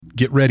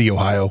Get ready,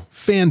 Ohio.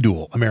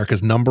 FanDuel,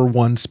 America's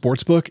 #1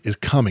 sportsbook, is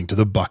coming to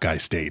the Buckeye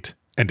State.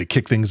 And to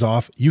kick things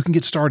off, you can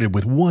get started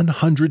with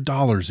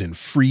 $100 in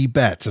free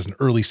bets as an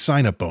early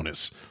sign-up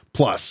bonus.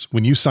 Plus,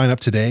 when you sign up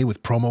today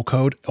with promo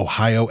code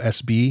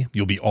OhioSB,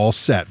 you'll be all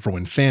set for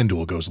when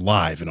FanDuel goes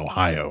live in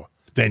Ohio.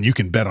 Then you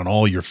can bet on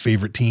all your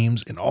favorite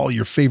teams and all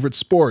your favorite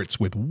sports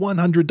with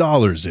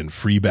 $100 in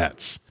free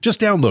bets.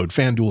 Just download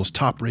FanDuel's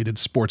top-rated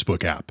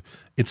sportsbook app.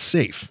 It's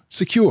safe,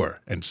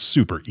 secure, and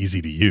super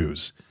easy to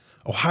use.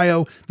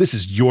 Ohio, this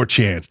is your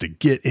chance to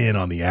get in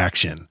on the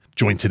action.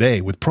 Join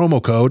today with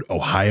promo code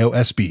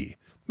OhioSB.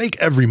 Make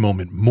every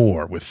moment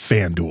more with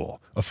FanDuel,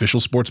 official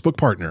sportsbook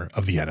partner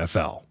of the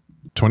NFL.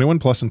 21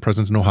 plus and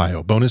present in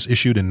Ohio. Bonus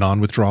issued in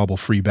non-withdrawable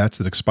free bets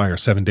that expire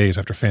 7 days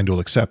after FanDuel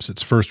accepts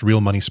its first real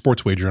money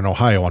sports wager in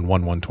Ohio on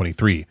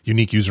 1/1/23.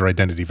 Unique user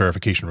identity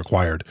verification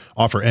required.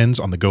 Offer ends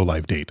on the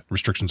go-live date.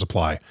 Restrictions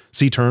apply.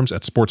 See terms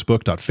at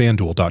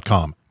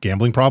sportsbook.fanduel.com.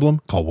 Gambling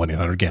problem? Call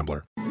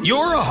 1-800-GAMBLER.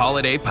 You're a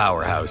holiday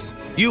powerhouse.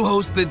 You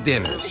host the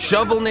dinners,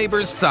 shovel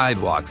neighbors'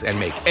 sidewalks, and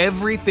make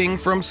everything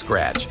from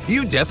scratch.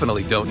 You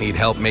definitely don't need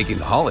help making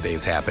the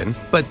holidays happen.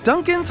 But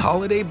Dunkin's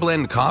Holiday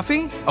Blend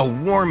Coffee? A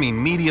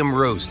warming medium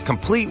roast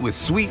complete with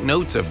sweet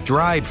notes of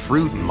dried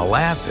fruit and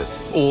molasses.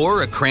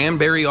 Or a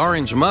cranberry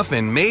orange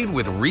muffin made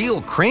with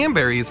real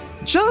cranberries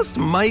just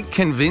might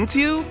convince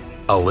you?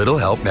 A little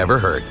help never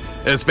hurt.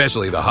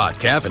 Especially the hot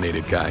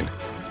caffeinated kind.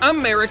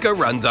 America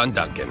runs on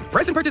Dunkin'.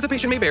 Price and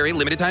participation may vary.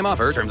 Limited time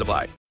offer. Terms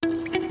apply.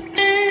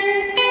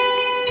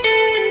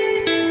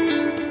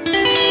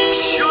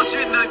 Shot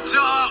in the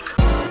dark.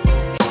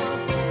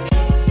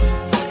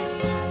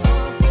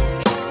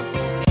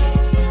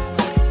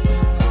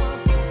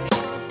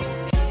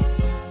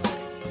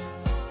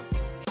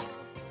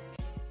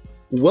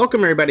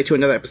 Welcome everybody to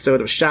another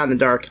episode of Shot in the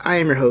Dark. I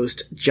am your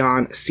host,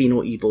 John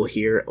Ceno Evil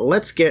here.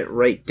 Let's get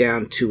right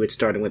down to it,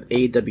 starting with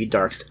AEW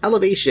Dark's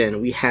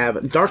Elevation. We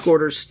have Dark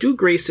Order, Stu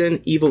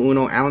Grayson, Evil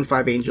Uno, Alan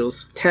Five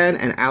Angels, 10,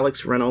 and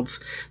Alex Reynolds,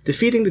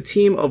 defeating the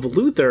team of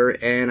Luther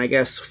and I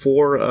guess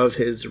 4 of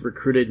his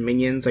recruited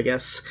minions,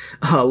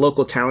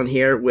 local talent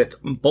here, with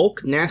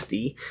Bulk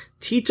Nasty,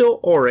 Tito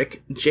Oric,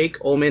 Jake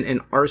Ullman,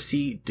 and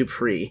RC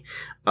Dupree.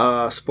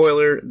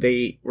 Spoiler,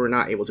 they were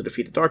not able to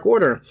defeat the Dark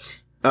Order.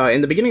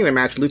 In the beginning of the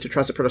match, Luther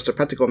tries to put a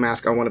Serpenticle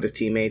mask on one of his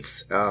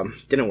teammates.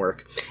 Didn't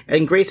work.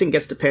 And Grayson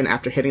gets the pin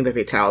after hitting the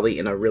fatality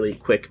in a really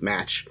quick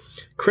match.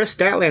 Chris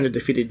Statlander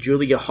defeated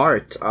Julia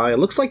Hart. It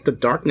looks like the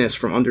darkness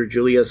from under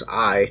Julia's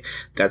eye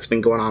that's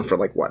been going on for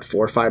 4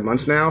 or 5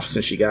 months now,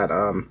 since she got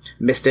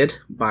misted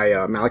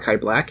by Malachi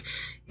Black.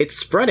 It's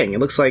spreading. It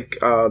looks like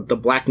the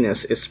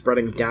blackness is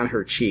spreading down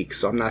her cheek,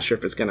 so I'm not sure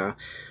if it's gonna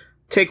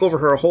take over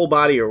her whole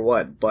body or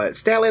what, but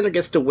Statlander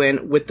gets to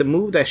win with the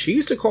move that she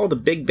used to call the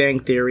Big Bang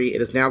Theory.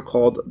 It is now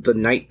called the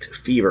Night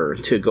Fever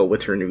to go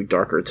with her new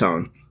darker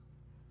tone.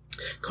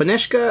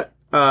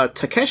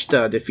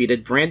 Takeshita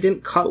defeated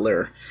Brandon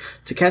Cutler.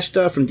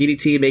 Takeshita from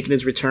DDT making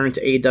his return to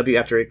AEW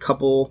after a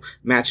couple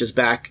matches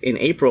back in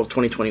April of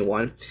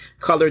 2021.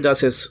 Cutler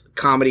does his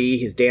comedy,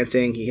 his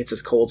dancing, he hits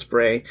his cold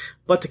spray,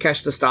 but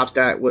Takeshita stops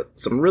that with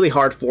some really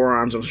hard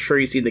forearms. I'm sure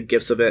you've seen the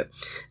gifs of it.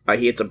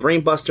 He hits a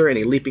brainbuster and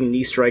a leaping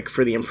knee strike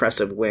for the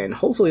impressive win.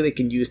 Hopefully they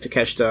can use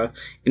Takeshita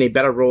in a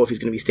better role if he's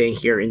going to be staying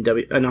here in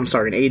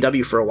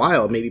AEW for a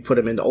while. Maybe put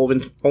him in the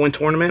Owen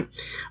tournament.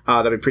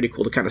 That'd be pretty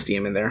cool to kind of see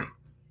him in there.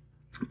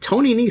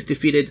 Tony Nese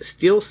defeated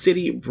Steel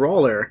City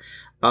Brawler.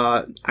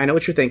 I know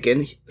what you're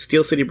thinking.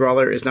 Steel City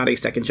Brawler is not a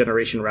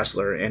second-generation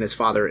wrestler, and his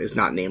father is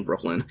not named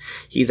Brooklyn.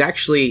 He's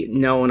actually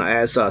known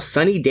as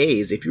Sunny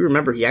Days. If you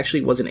remember, he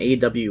actually was in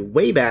AEW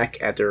way back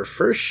at their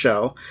first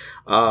show,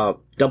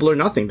 Double or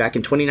Nothing, back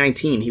in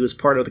 2019. He was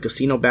part of the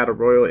Casino Battle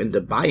Royal in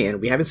the buy-in.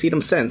 We haven't seen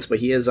him since, but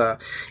he is an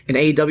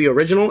AEW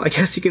original, I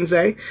guess you can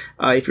say.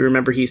 If you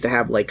remember, he used to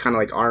have kind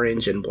of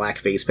orange and black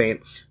face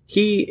paint.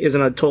 He is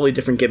in a totally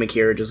different gimmick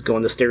here, just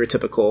going the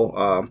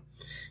stereotypical,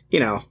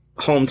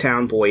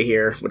 hometown boy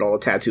here with all the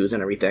tattoos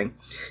and everything.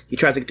 He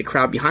tries to get the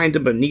crowd behind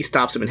him, but Nese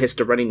stops him and hits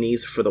the running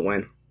knees for the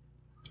win.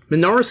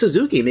 Minoru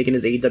Suzuki making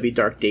his AEW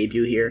Dark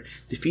debut here,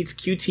 defeats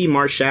QT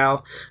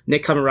Marshall.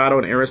 Nick Camarado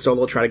and Aaron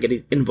Solo try to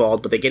get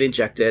involved, but they get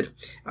ejected.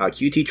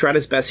 QT tried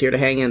his best here to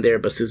hang in there,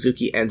 but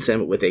Suzuki ends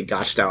him with a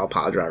gotch-style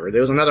pile driver.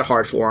 There was another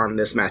hard forearm in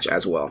this match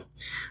as well.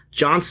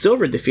 John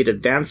Silver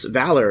defeated Vance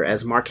Valor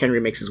as Mark Henry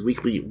makes his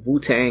weekly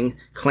Wu-Tang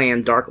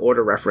Clan Dark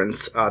Order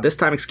reference. This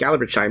time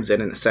Excalibur chimes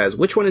in and says,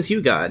 "Which one is you,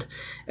 God?"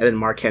 And then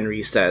Mark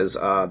Henry says,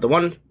 "The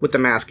one with the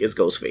mask is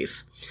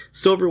Ghostface."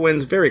 Silver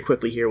wins very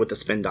quickly here with the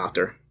Spin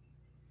Doctor.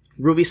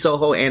 Ruby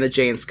Soho, Anna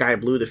Jay, and Sky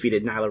Blue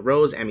defeated Nyla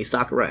Rose, Emi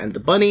Sakura, and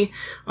the Bunny.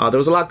 There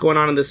was a lot going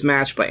on in this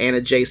match, but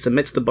Anna Jay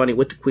submits the Bunny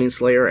with the Queen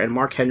Slayer, and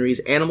Mark Henry's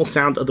animal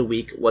sound of the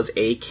week was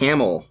a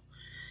camel.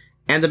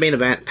 And the main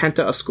event,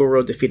 Penta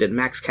Oscuro defeated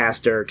Max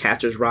Caster.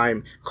 Caster's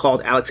rhyme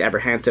called Alex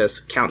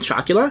Abrahantes Count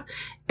Chocula,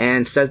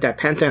 and says that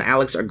Penta and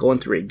Alex are going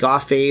through a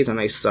goth phase, a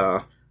nice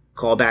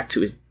callback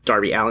to his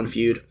Darby Allin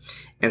feud,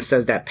 and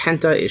says that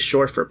Penta is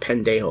short for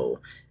Pendejo.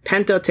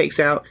 Penta takes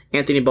out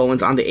Anthony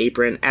Bowens on the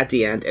apron at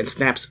the end and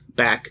snaps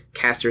back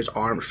Caster's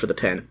arm for the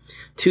pin.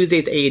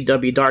 Tuesday's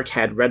AEW Dark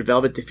had Red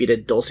Velvet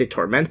defeated Dulce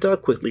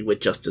Tormenta quickly with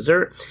just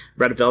dessert.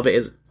 Red Velvet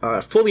is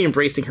fully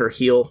embracing her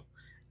heel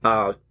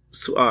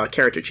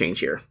character change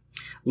here.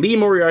 Lee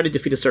Moriarty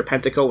defeated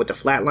Serpentico with the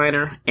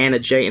Flatliner. Anna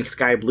Jay and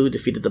Sky Blue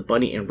defeated the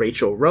Bunny and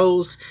Rachel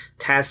Rose.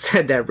 Taz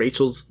said that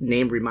Rachel's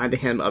name reminded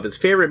him of his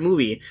favorite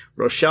movie,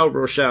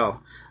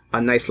 Rochelle. A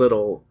nice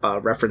little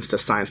reference to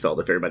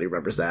Seinfeld, if everybody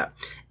remembers that.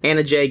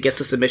 Anna Jay gets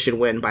a submission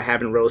win by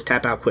having Rose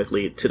tap out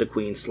quickly to the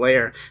Queen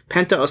Slayer.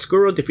 Penta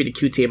Oscuro defeated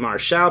QT and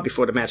Marshall.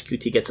 Before the match,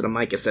 QT gets to the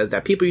mic and says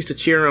that people used to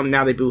cheer him,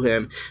 now they boo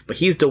him, but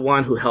he's the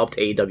one who helped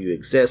AEW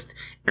exist.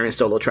 Aaron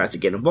Solo tries to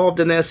get involved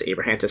in this.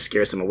 Abrahantes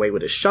scares him away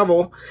with his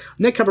shovel.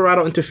 Nick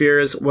Caballero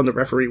interferes when the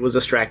referee was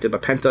distracted,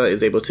 but Penta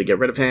is able to get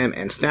rid of him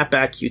and snap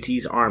back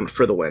QT's arm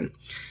for the win.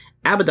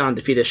 Abaddon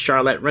defeated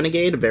Charlotte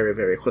Renegade very,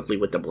 very quickly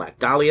with the Black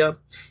Dahlia.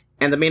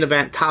 And the main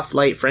event, Top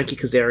Flight, Frankie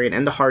Kazarian,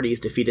 and the Hardys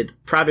defeated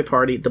Private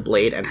Party, The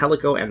Blade, and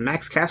Helico and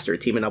Max Caster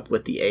teaming up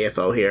with the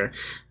AFO here.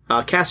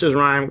 Caster's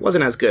rhyme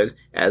wasn't as good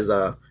as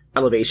the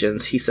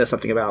Elevations. He says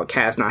something about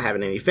Kaz not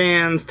having any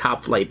fans,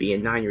 Top Flight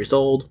being 9 years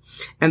old,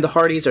 and the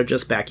Hardys are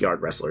just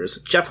backyard wrestlers.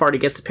 Jeff Hardy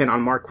gets the pin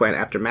on Mark Quinn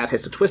after Matt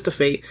hits a twist of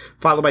fate,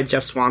 followed by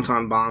Jeff's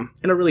Swanton Bomb,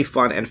 in a really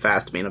fun and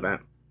fast main event.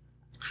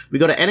 We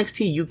go to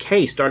NXT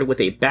UK, started with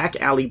a back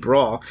alley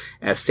brawl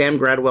as Sam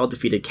Gradwell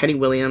defeated Kenny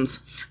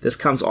Williams. This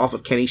comes off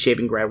of Kenny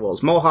shaving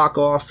Gradwell's mohawk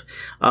off.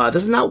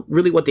 This is not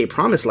really what they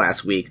promised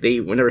last week.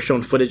 When they were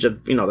showing footage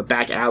of, the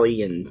back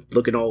alley and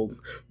looking all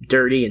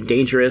dirty and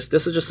dangerous.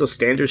 This is just a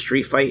standard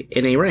street fight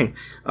in a ring.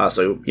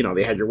 So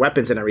they had your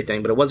weapons and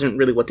everything, but it wasn't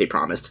really what they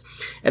promised.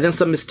 And then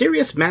some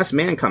mysterious masked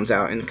man comes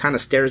out and kind of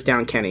stares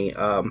down Kenny.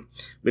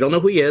 We don't know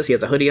who he is. He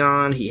has a hoodie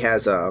on. He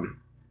has a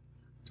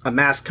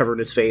mask covering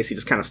his face. He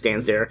just kind of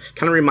stands there.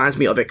 Kind of reminds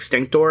me of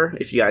Extinctor,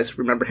 if you guys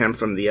remember him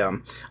from the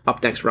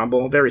Up Next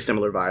Rumble. Very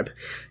similar vibe.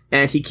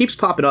 And he keeps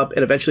popping up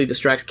and eventually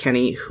distracts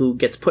Kenny, who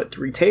gets put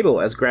through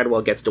table as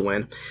Gradwell gets the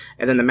win.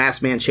 And then the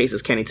masked man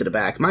chases Kenny to the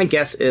back. My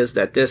guess is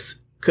that this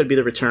could be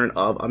the return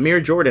of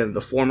Amir Jordan, the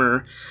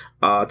former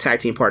tag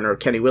team partner of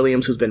Kenny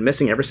Williams, who's been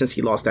missing ever since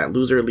he lost that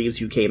Loser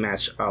Leaves UK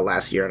match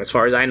last year. And as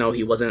far as I know,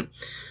 he wasn't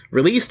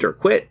released or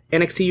quit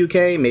NXT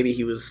UK. Maybe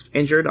he was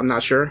injured. I'm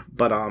not sure.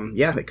 But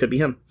yeah, it could be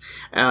him.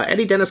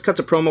 Eddie Dennis cuts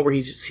a promo where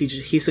he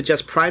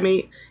suggests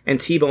Primate and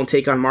T-Bone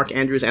take on Mark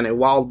Andrews and a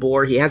Wild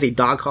Boar. He has a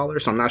dog collar,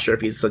 so I'm not sure if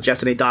he's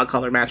suggesting a dog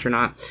collar match or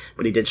not,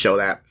 but he did show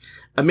that.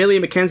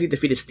 Amelia McKenzie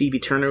defeated Stevie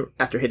Turner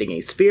after hitting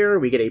a spear.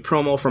 We get a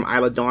promo from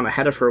Isla Dawn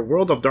ahead of her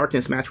World of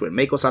Darkness match with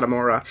Meiko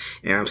Satomura,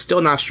 and I'm still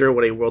not sure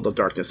what a World of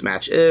Darkness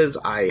match is.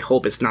 I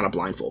hope it's not a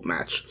blindfold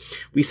match.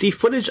 We see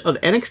footage of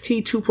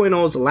NXT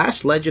 2.0's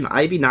Lash legend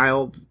Ivy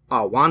Nile,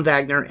 Juan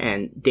Wagner,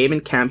 and Damon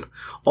Kemp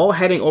all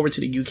heading over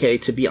to the UK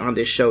to be on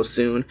this show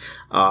soon.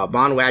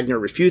 Von Wagner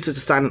refuses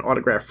to sign an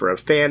autograph for a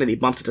fan, and he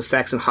bumps into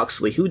Saxon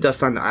Huxley, who does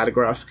sign the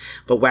autograph,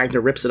 but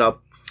Wagner rips it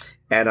up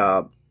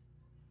and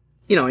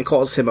he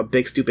calls him a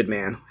big stupid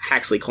man,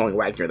 Huxley calling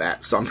Wagner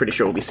that. So I'm pretty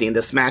sure we'll be seeing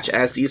this match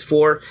as these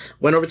four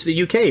went over to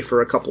the UK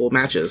for a couple of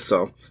matches.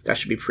 So that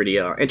should be pretty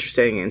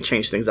interesting and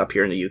change things up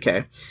here in the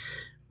UK.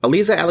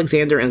 Aliza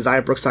Alexander and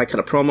Zaya Brookside cut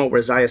a promo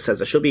where Zaya says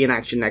that she'll be in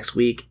action next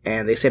week,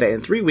 and they say that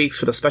in 3 weeks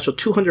for the special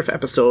 200th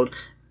episode,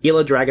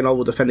 Ila Dragunov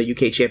will defend the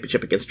UK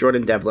Championship against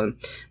Jordan Devlin,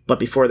 but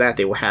before that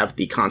they will have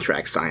the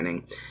contract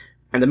signing.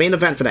 And the main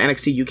event for the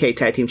NXT UK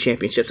Tag Team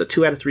Championships, a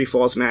 2 out of 3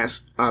 falls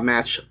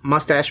match.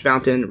 Mustache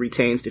Mountain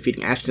retains,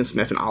 defeating Ashton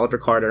Smith and Oliver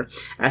Carter.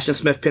 Ashton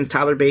Smith pins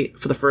Tyler Bate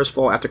for the first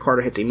fall after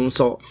Carter hits a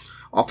moonsault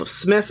off of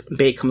Smith.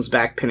 Bate comes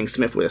back, pinning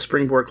Smith with a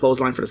springboard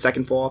clothesline for the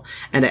second fall.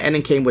 And the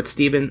ending came with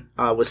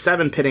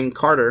Seven pinning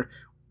Carter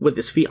with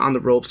his feet on the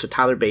ropes. So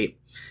Tyler Bate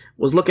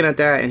was looking at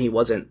that, and he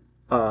wasn't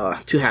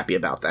too happy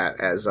about that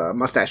as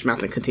Mustache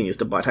Mountain continues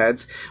to butt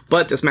heads.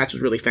 But this match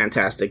was really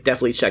fantastic.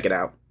 Definitely check it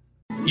out.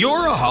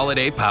 You're a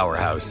holiday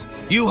powerhouse.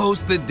 You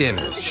host the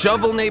dinners,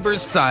 shovel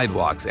neighbors'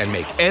 sidewalks, and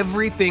make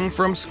everything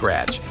from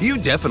scratch. You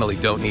definitely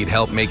don't need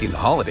help making the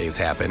holidays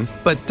happen.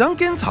 But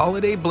Dunkin's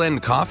Holiday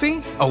Blend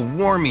Coffee? A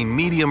warming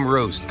medium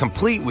roast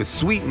complete with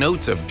sweet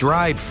notes of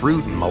dried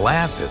fruit and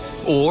molasses.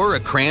 Or a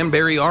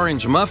cranberry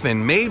orange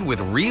muffin made with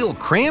real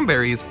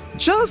cranberries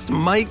just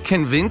might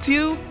convince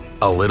you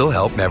a little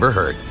help never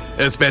hurt.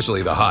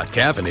 Especially the hot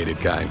caffeinated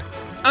kind.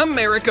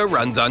 America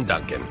runs on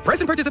Dunkin'. Price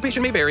and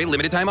participation may vary.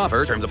 Limited time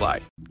offer. Terms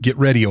apply. Get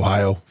ready,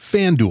 Ohio.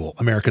 FanDuel,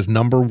 America's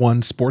 #1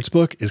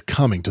 sportsbook, is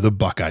coming to the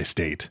Buckeye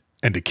State.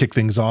 And to kick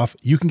things off,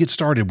 you can get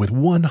started with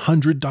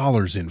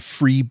 $100 in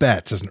free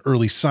bets as an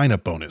early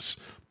sign-up bonus.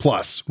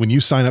 Plus, when you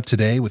sign up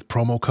today with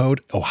promo code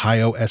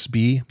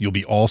OhioSB, you'll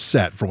be all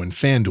set for when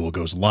FanDuel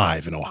goes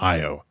live in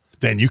Ohio.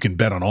 Then you can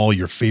bet on all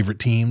your favorite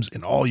teams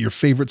and all your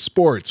favorite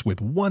sports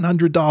with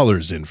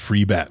 $100 in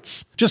free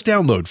bets. Just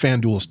download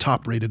FanDuel's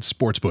top-rated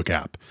sportsbook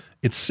app.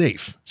 It's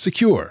safe,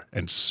 secure,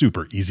 and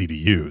super easy to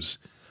use.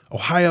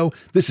 Ohio,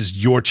 this is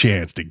your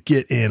chance to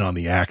get in on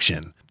the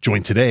action.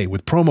 Join today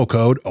with promo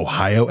code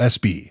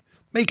OhioSB.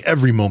 Make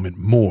every moment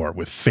more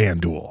with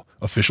FanDuel,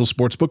 official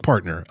sportsbook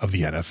partner of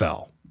the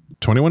NFL.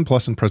 21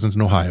 plus and present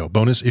in Ohio.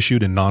 Bonus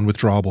issued in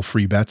non-withdrawable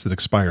free bets that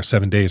expire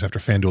 7 days after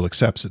FanDuel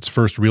accepts its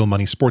first real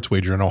money sports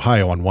wager in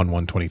Ohio on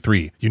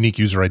 1/1/23. Unique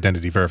user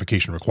identity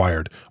verification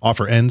required.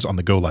 Offer ends on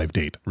the go-live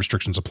date.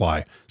 Restrictions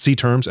apply. See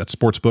terms at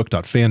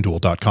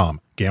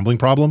sportsbook.fanduel.com. Gambling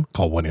problem?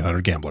 Call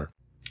 1-800-GAMBLER.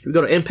 We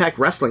go to Impact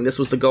Wrestling. This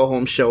was the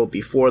go-home show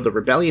before the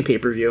Rebellion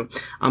pay-per-view.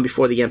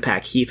 Before the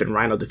Impact, Heath and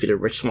Rhino defeated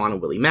Rich Swann and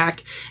Willie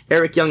Mack.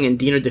 Eric Young and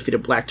Diener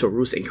defeated Black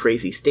Taurus and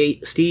Crazy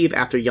Steve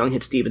after Young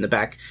hit Steve in the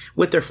back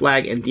with their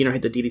flag and Diener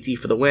hit the DDT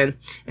for the win.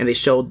 And they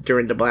showed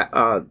during the back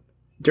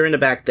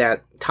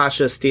that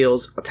Tasha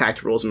Steelz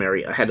attacked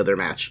Rosemary ahead of their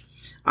match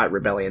at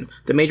Rebellion.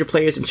 The major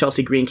players and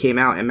Chelsea Green came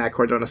out, and Matt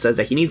Cardona says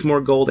that he needs more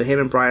gold, and him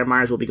and Brian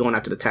Myers will be going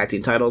after the tag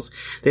team titles.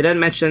 They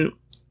then mention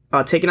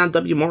taking on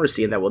W.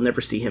 Morrissey, and that we'll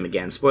never see him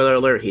again. Spoiler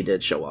alert, he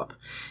did show up.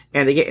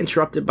 And they get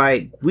interrupted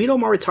by Guido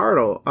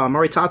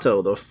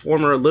Maritato, the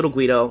former Little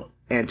Guido,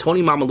 and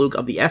Tony Mamaluke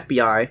of the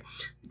FBI,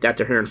 that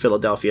they're here in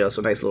Philadelphia,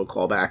 so nice little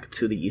callback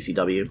to the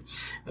ECW.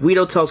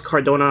 Guido tells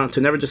Cardona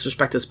to never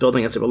disrespect this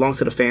building as it belongs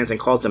to the fans and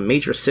calls them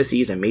major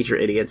sissies and major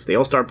idiots. They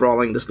all start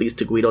brawling. This leads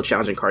to Guido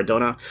challenging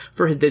Cardona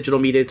for his digital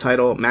media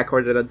title. Matt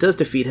Cardona does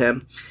defeat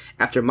him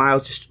after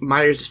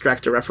Myers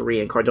distracts the referee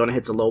and Cardona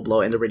hits a low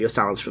blow and the radio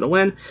silence for the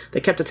win.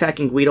 They kept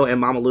attacking Guido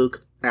and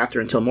Mamaluke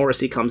until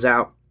Morrissey comes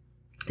out.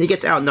 He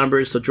gets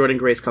outnumbered, so Jordan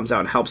Grace comes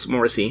out and helps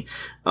Morrissey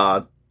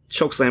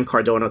chokeslam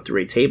Cardona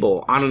through a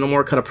table. Honor No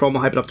More cut a promo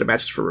hyping up their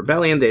matches for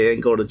Rebellion. They then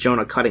go to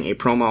Jonah cutting a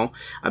promo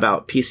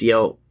about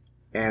PCO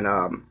and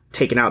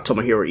taking out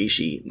Tomohiro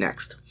Ishii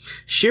next.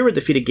 Shearer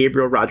defeated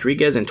Gabriel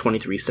Rodriguez in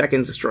 23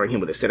 seconds, destroying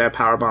him with a sit-out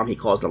powerbomb he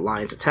calls the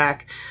Lion's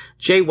Attack.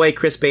 Jay White,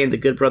 Chris Bay, and the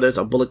Good Brothers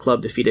of Bullet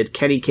Club defeated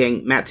Kenny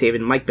King, Matt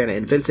Taven, Mike Bennett,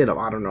 and Vincent of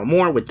Honor No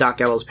More, with Doc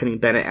Gallows pinning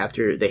Bennett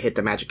after they hit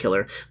the Magic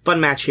Killer. Fun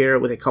match here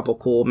with a couple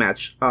cool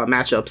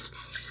matchups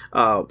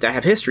that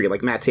have history,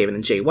 like Matt Taven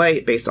and Jay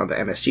White, based on the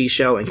MSG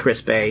show, and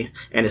Chris Bay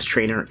and his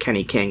trainer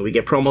Kenny King. We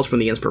get promos from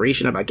the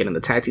Inspiration about getting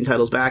the tag team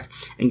titles back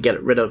and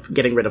getting rid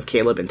of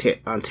Caleb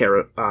and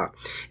Tara.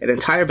 An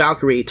entire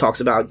Valkyrie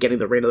talks about getting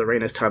the Reign of the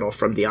Reinas title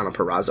from Deonna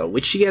Purrazzo,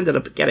 which she ended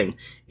up getting.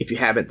 If you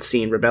haven't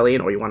seen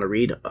Rebellion or you want to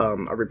read a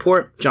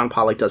report, John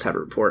Pollock does have a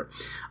report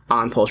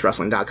on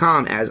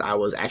postwrestling.com, as I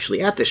was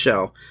actually at the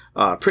show.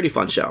 Pretty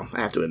fun show,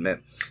 I have to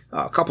admit.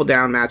 A couple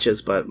down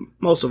matches, but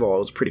most of all, it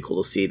was pretty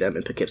cool to see them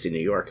in Poughkeepsie, New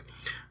York.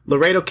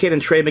 Laredo Kid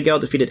and Trey Miguel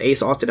defeated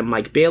Ace Austin and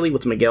Mike Bailey,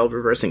 with Miguel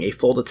reversing a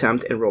fold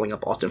attempt and rolling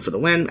up Austin for the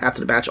win. After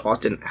the match,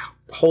 Austin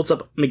holds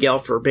up Miguel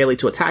for Bailey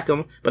to attack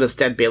him, but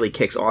instead Bailey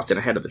kicks Austin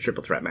ahead of the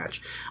triple threat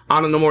match.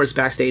 Honor No More is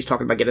backstage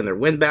talking about getting their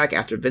win back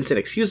after Vincent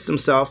excuses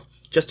himself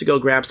just to go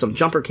grab some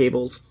jumper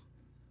cables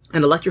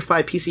and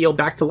electrify PCO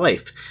back to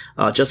life,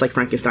 just like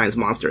Frankenstein's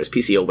monster, as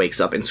PCO wakes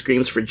up and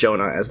screams for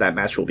Jonah, as that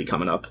match will be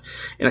coming up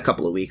in a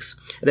couple of weeks.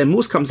 And then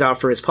Moose comes out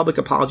for his public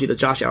apology to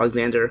Josh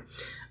Alexander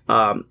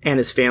and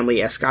his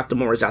family, as Scott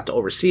D'Amore is out to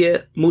oversee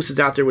it. Moose is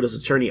out there with his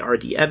attorney,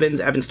 R.D. Evans.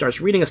 Evans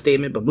starts reading a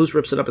statement, but Moose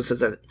rips it up and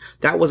says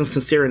that wasn't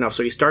sincere enough,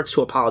 so he starts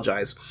to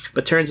apologize,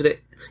 but turns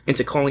it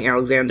into calling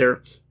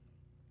Alexander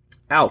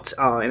out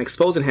and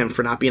exposing him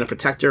for not being a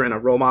protector and a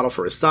role model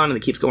for his son, and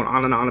he keeps going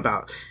on and on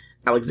about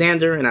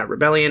Alexander and at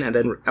Rebellion, and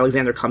then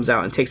Alexander comes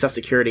out and takes out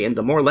security, and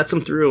D'Amore lets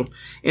him through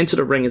into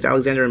the ring as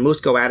Alexander and Moose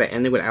go at it,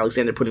 ending with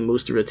Alexander putting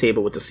Moose through the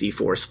table with the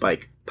C4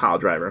 spike pile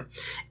driver.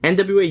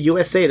 NWA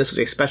USA, this was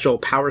a special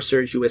Power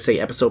Surge USA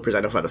episode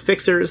presented by the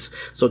Fixers.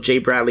 So Jay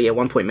Bradley at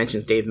one point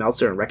mentions Dave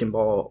Meltzer, and Wrecking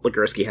Ball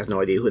Legursky has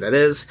no idea who that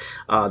is.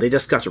 They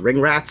discuss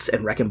ring rats,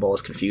 and Wrecking Ball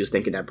is confused,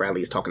 thinking that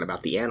Bradley is talking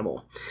about the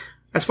animal.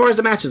 As far as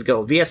the matches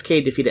go,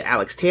 VSK defeated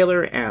Alex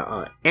Taylor,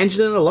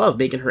 Angelina Love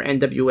making her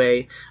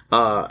NWA,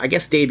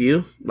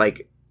 debut,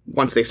 like,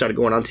 once they started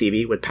going on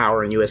TV with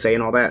Power and USA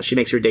and all that. She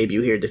makes her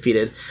debut here,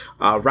 defeated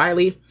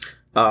Riley,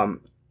 in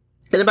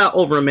about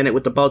over a minute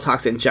with the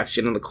Botox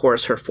injection, and of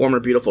course her former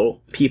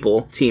Beautiful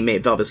People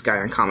teammate Velvet Sky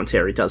on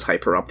commentary does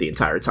hype her up the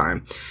entire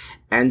time.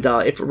 And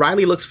if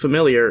Riley looks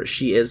familiar,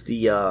 she is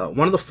the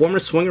one of the former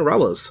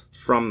Swingerellas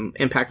from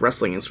Impact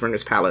Wrestling and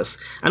Swingers Palace.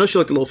 I know she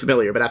looked a little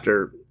familiar, but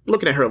after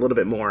looking at her a little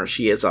bit more,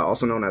 she is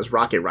also known as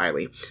Rocket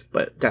Riley,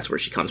 but that's where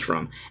she comes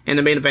from. And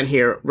the main event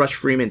here, Rush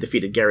Freeman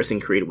defeated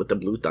Garrison Creed with the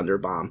Blue Thunder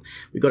Bomb.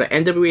 We go to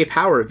NWA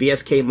Power.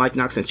 VSK, Mike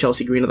Knox, and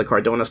Chelsea Green of the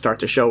Cardona start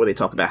the show, where they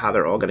talk about how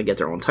they're all going to get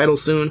their own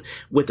titles soon,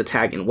 with the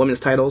tag and women's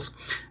titles.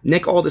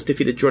 Nick Aldis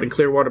defeated Jordan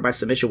Clearwater by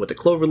submission with the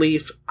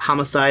Cloverleaf.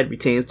 Homicide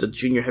retains the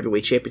Junior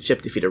Heavyweight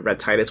Championship, defeated Red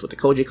Titus with the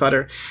Koji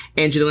Cutter.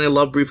 Angelina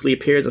Love briefly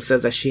appears and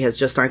says that she has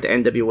just signed to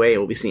NWA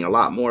and will be seeing a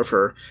lot more of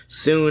her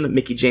soon.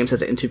 Mickey James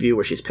has an interview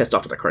where she's pissed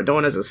off at the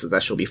Cardonas and says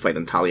that she'll be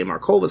fighting Talia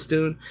Markova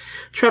soon.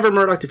 Trevor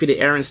Murdoch defeated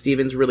Aaron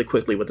Stevens really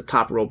quickly with the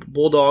top rope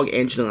bulldog.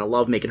 Angelina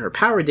Love making her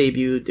Power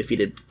debut,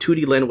 defeated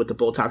Tootie Lynn with the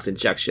Botox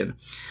injection.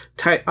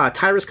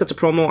 Tyrus cuts a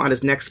promo on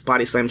his next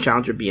Body Slam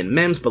challenger being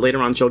Mims, but later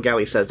on Joe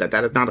Galley says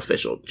that is not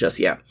official just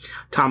yet.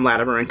 Tom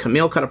Latimer and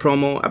Camille cut a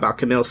promo about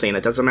Camille saying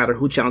it doesn't matter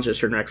who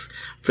challenges her next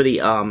for the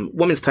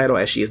women's title,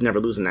 as she is never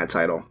losing that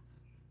title.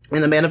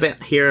 In the main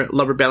event here,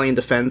 Love Rebellion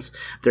defends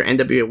their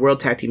NWA World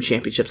Tag Team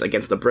Championships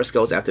against the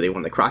Briscoes after they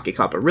won the Crockett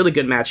Cup. A really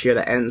good match here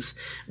that ends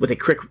with a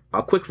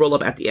quick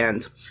roll-up at the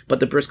end. But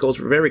the Briscoes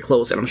were very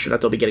close, and I'm sure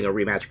that they'll be getting a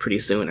rematch pretty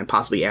soon and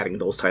possibly adding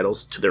those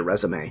titles to their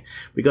resume.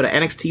 We go to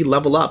NXT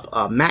Level Up.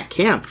 Matt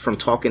Camp from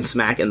Talkin'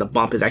 Smack and The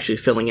Bump is actually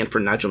filling in for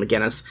Nigel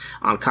McGuinness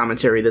on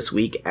commentary this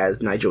week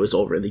as Nigel is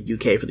over in the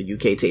UK for the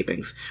UK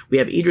tapings. We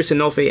have Idris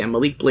Enofe and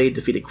Malik Blade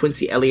defeated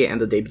Quincy Elliott and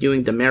the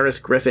debuting Damaris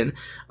Griffin.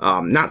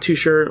 Not too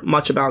sure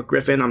much about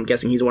Griffin. I'm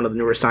guessing he's one of the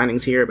newer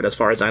signings here, but as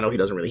far as I know, he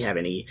doesn't really have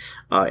any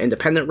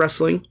independent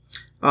wrestling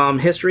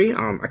history.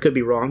 I could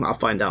be wrong. I'll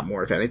find out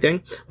more if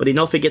anything. But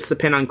Enofe gets the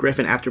pin on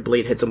Griffin after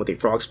Blade hits him with a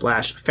frog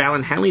splash.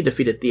 Fallon Henley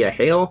defeated Thea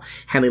Hale.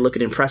 Henley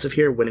looking impressive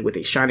here, winning with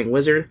a Shining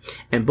Wizard.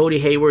 And Bodie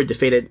Hayward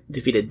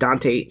defeated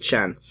Dante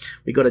Chen.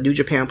 We go to New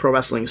Japan Pro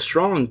Wrestling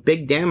Strong.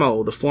 Big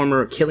Damo, the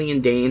former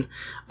Killian Dane,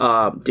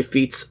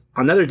 defeats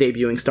another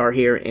debuting star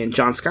here in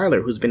John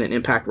Skyler, who's been in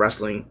Impact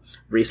Wrestling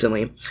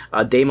recently.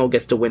 Damo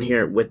gets to win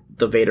here with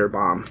the Vader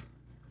Bomb.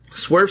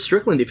 Swerve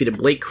Strickland defeated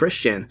Blake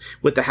Christian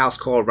with the house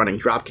call running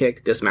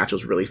dropkick. This match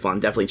was really fun.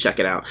 Definitely check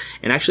it out.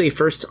 And actually,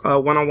 first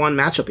one-on-one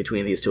matchup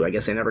between these two. I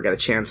guess they never got a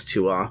chance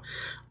to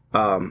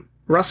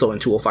wrestle in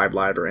 205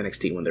 Live or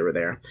NXT when they were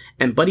there.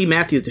 And Buddy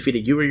Matthews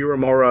defeated Yuri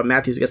Uemura.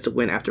 Matthews gets to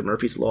win after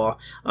Murphy's Law.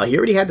 He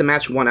already had the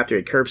match won after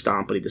a curb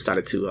stomp, but he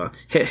decided to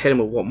hit him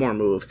with one more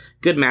move.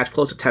 Good match,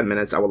 close to 10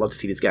 minutes. I would love to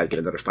see these guys get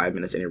another 5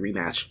 minutes in a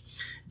rematch.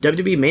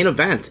 WWE main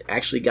event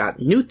actually got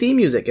new theme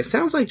music. It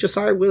sounds like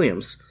Josiah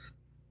Williams.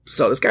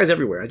 So this guy's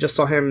everywhere. I just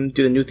saw him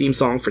do the new theme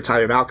song for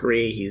Taya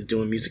Valkyrie. He's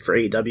doing music for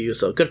AEW,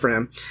 so good for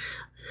him.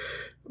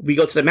 We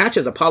go to the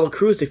matches. Apollo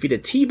Crews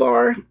defeated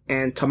T-Bar,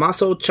 and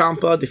Tommaso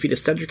Ciampa defeated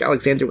Cedric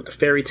Alexander with the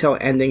fairy tale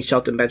ending.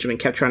 Shelton Benjamin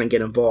kept trying to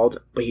get involved,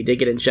 but he did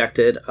get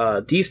injected.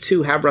 These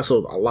two have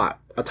wrestled a lot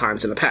of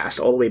times in the past,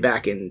 all the way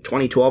back in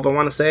 2012, I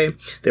want to say.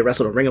 They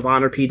wrestled in Ring of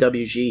Honor,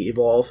 PWG,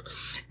 Evolve,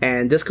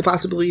 and this could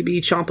possibly be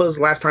Ciampa's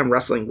last time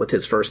wrestling with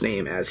his first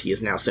name, as he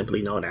is now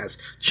simply known as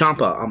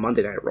Ciampa on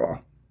Monday Night Raw.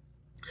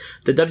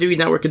 The WWE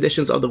Network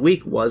editions of the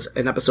week was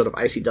an episode of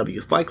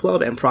ICW Fight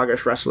Club and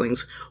Progress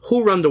Wrestling's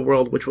Who Run the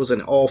World, which was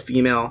an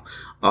all-female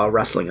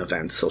wrestling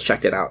event. So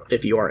check it out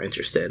if you are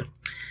interested.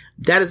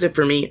 That is it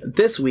for me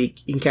this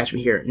week. You can catch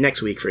me here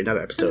next week for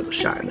another episode of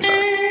Shot in the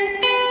Dark.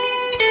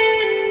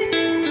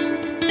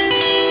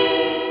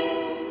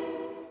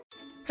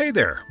 Hey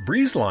there,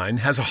 BreezeLine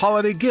has a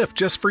holiday gift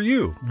just for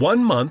you.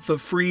 1 month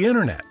of free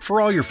internet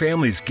for all your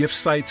family's gift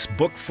sites,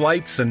 book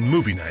flights, and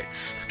movie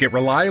nights. Get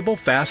reliable,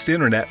 fast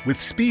internet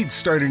with speeds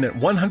starting at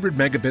 100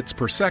 megabits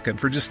per second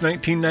for just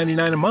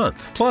 $19.99 a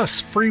month. Plus,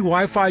 free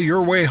Wi-Fi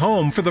your way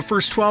home for the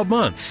first 12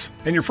 months.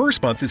 And your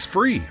first month is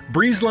free.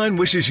 BreezeLine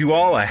wishes you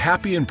all a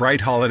happy and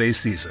bright holiday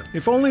season.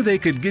 If only they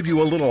could give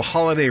you a little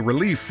holiday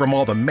relief from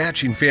all the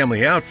matching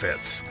family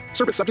outfits.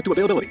 Service subject to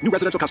availability. New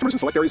residential customers in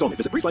select areas only.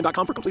 Visit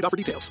breezeline.com for complete offer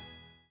details.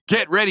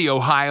 Get ready,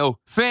 Ohio.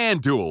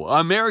 FanDuel,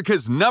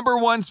 America's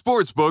 #1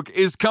 sportsbook,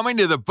 is coming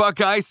to the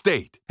Buckeye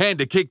State. And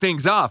to kick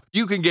things off,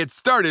 you can get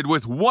started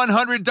with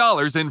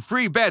 $100 in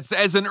free bets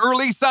as an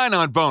early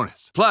sign-on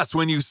bonus. Plus,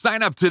 when you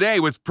sign up today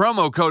with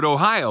promo code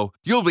OHIO,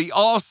 you'll be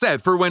all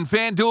set for when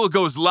FanDuel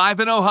goes live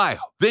in Ohio.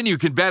 Then you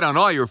can bet on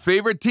all your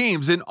favorite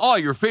teams in all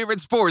your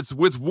favorite sports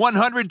with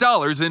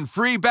 $100 in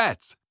free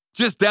bets.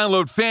 Just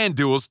download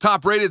FanDuel's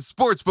top-rated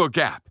sportsbook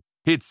app.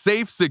 It's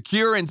safe,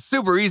 secure, and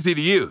super easy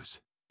to use.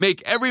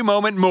 Make every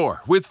moment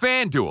more with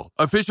FanDuel,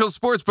 official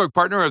sportsbook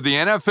partner of the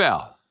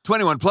NFL.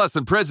 21 plus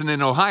and present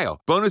in Ohio.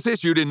 Bonus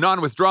issued in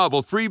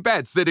non-withdrawable free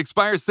bets that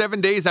expire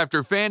 7 days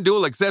after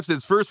FanDuel accepts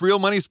its first real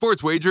money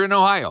sports wager in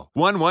Ohio.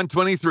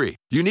 1/1/23.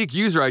 Unique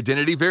user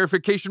identity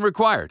verification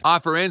required.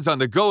 Offer ends on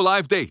the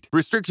go-live date.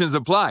 Restrictions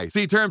apply.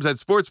 See terms at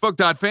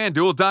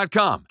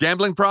sportsbook.fanduel.com.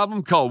 Gambling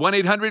problem? Call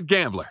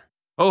 1-800-GAMBLER.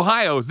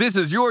 Ohio, this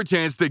is your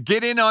chance to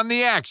get in on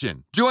the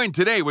action. Join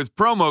today with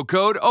promo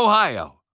code OHIO.